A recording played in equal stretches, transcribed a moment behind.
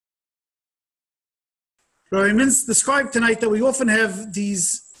Rabbi Mintz described tonight that we often have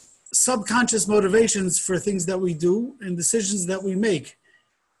these subconscious motivations for things that we do and decisions that we make.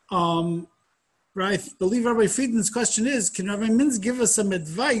 I believe Rabbi Friedman's question is, can Rabbi Mintz give us some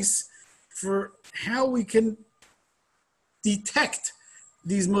advice for how we can detect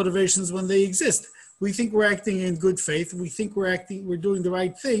these motivations when they exist? We think we're acting in good faith. We think we're doing the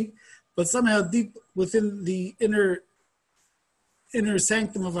right thing, but somehow deep within the inner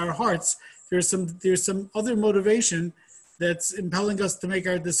sanctum of our hearts, there's some other motivation that's impelling us to make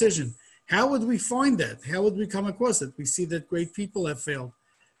our decision. How would we find that? How would we come across it? We see that great people have failed.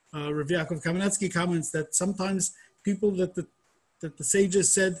 Rav Yaakov Kamenetsky comments that sometimes people that the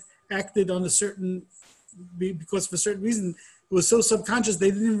sages said acted on because of a certain reason, it was so subconscious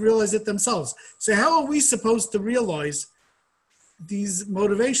they didn't even realize it themselves. So how are we supposed to realize these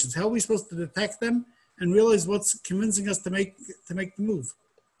motivations? How are we supposed to detect them and realize what's convincing us to make the move?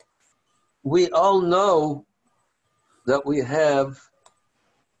 We all know that we have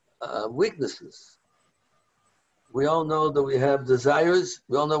weaknesses. We all know that we have desires.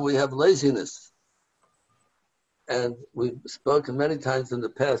 We all know we have laziness. And we've spoken many times in the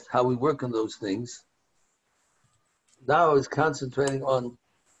past how we work on those things. Now I was concentrating on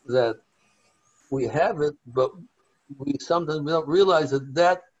that we have it, but sometimes we don't realize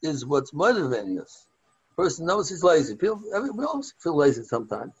that is what's motivating us. Person knows he's lazy. We all feel lazy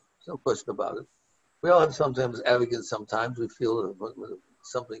sometimes. There's no question about it. We all have sometimes arrogance. Sometimes we feel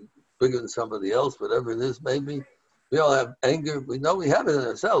something bigger than somebody else, whatever it is, maybe. We all have anger. We know we have it in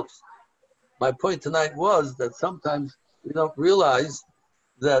ourselves. My point tonight was that sometimes we don't realize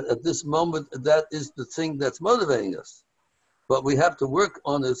that at this moment that is the thing that's motivating us. But we have to work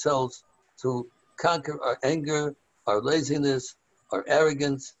on ourselves to conquer our anger, our laziness, our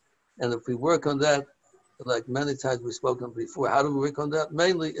arrogance. And if we work on that, like many times we've spoken before, how do we work on that?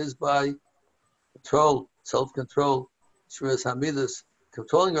 Mainly is by control, self-control, shviras hamidus,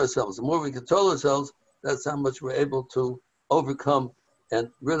 controlling ourselves. The more we control ourselves, that's how much we're able to overcome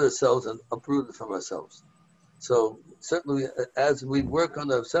and rid ourselves and uproot it from ourselves. So certainly as we work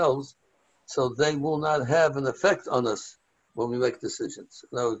on ourselves, so they will not have an effect on us when we make decisions.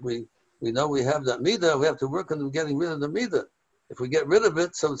 In other words, we know we have that midah, we have to work on getting rid of the midah. If we get rid of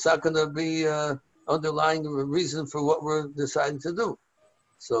it, so it's not going to be underlying reason for what we're deciding to do.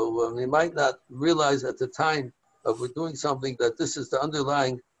 So we might not realize at the time of we're doing something that this is the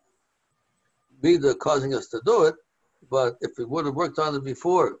underlying midah causing us to do it, but if we would have worked on it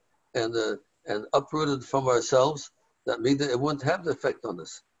before and uprooted from ourselves, that midah, it wouldn't have the effect on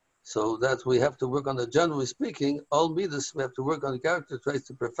us. So that's, we have to work on it. Generally speaking, all midas, we have to work on the character traits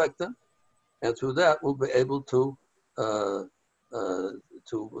to perfect them, and through that we'll be able to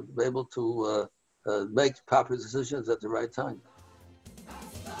make proper decisions at the right time.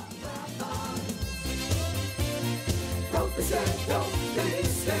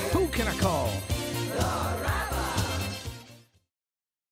 Who can I call?